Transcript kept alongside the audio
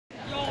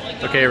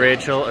Okay,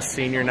 Rachel, a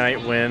senior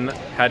night win.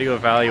 How do you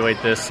evaluate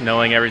this,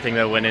 knowing everything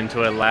that went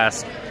into it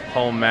last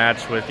home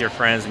match with your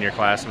friends and your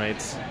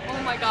classmates?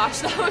 Oh my gosh,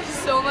 that was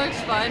so much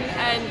fun,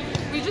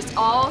 and we just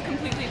all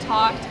completely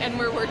talked and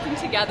we're working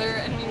together,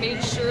 and we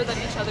made sure that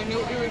each other knew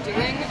what we were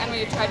doing, and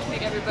we tried to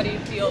make everybody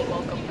feel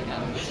welcome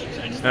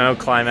again. I know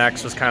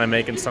Climax was kind of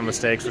making some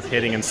mistakes with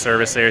hitting in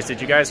service areas.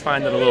 Did you guys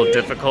find it a little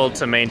difficult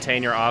to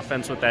maintain your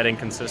offense with that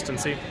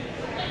inconsistency?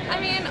 I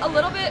mean, a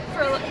little bit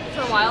for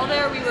a while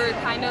there. We were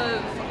kind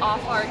of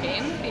off our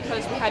game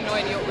because we had no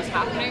idea what was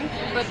happening,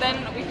 but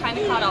then we kind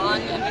of caught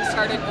on and we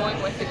started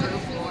going with the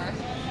groove more.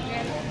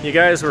 You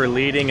guys were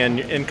leading and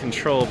in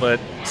control, but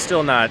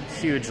still not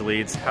huge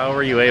leads. How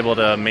were you able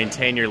to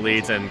maintain your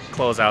leads and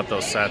close out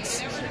those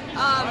sets?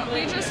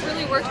 We just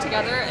really worked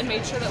together and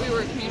made sure that we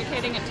were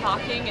communicating and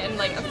talking, and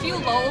like a few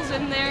lulls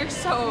in there,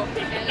 so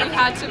we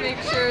had to make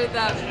sure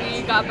that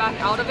we got back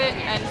out of it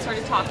and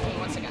started talking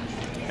once again.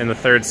 In the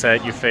third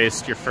set, you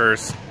faced your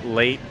first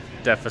late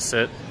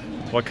deficit.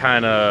 What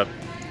kind of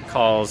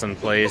calls and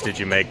plays did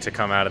you make to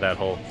come out of that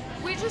hole?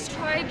 We just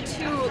tried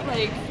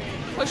to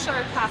push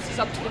our passes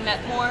up to the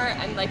net more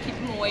and keep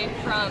them away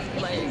from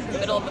the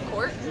middle of the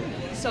court.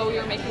 So we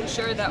were making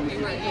sure that we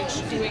were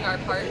each doing our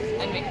part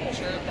and making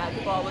sure that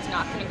the ball was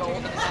not going to go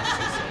over the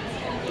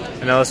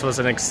net. I know this was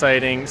an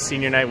exciting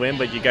senior night win,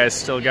 but you guys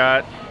still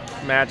got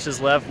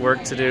matches left,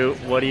 work to do.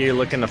 What are you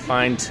looking to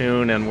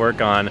fine-tune and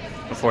work on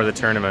before the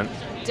tournament?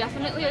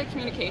 Definitely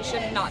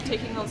communication, not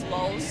taking those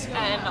lulls,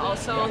 and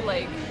also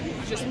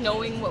just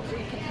knowing what we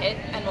can hit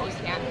and what we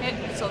can't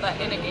hit, so that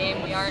in a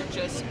game we aren't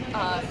just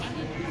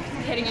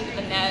hitting into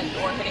the net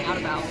or hitting out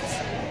of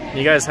bounds.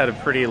 You guys had a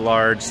pretty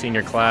large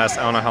senior class.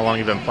 I don't know how long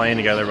you've been playing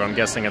together, but I'm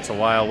guessing it's a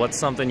while. What's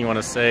something you want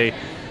to say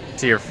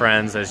to your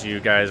friends as you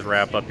guys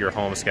wrap up your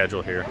home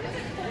schedule here?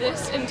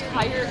 This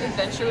entire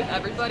adventure with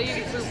everybody,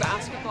 through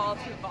basketball,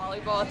 through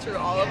volleyball, through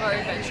all of our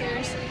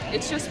adventures,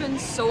 it's just been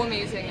so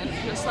amazing, and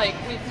just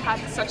we've had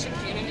such a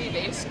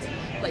community-based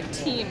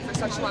team for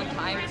such a long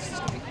time. It's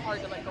just gonna be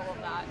hard to let go of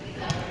that.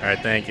 All right,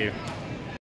 thank you.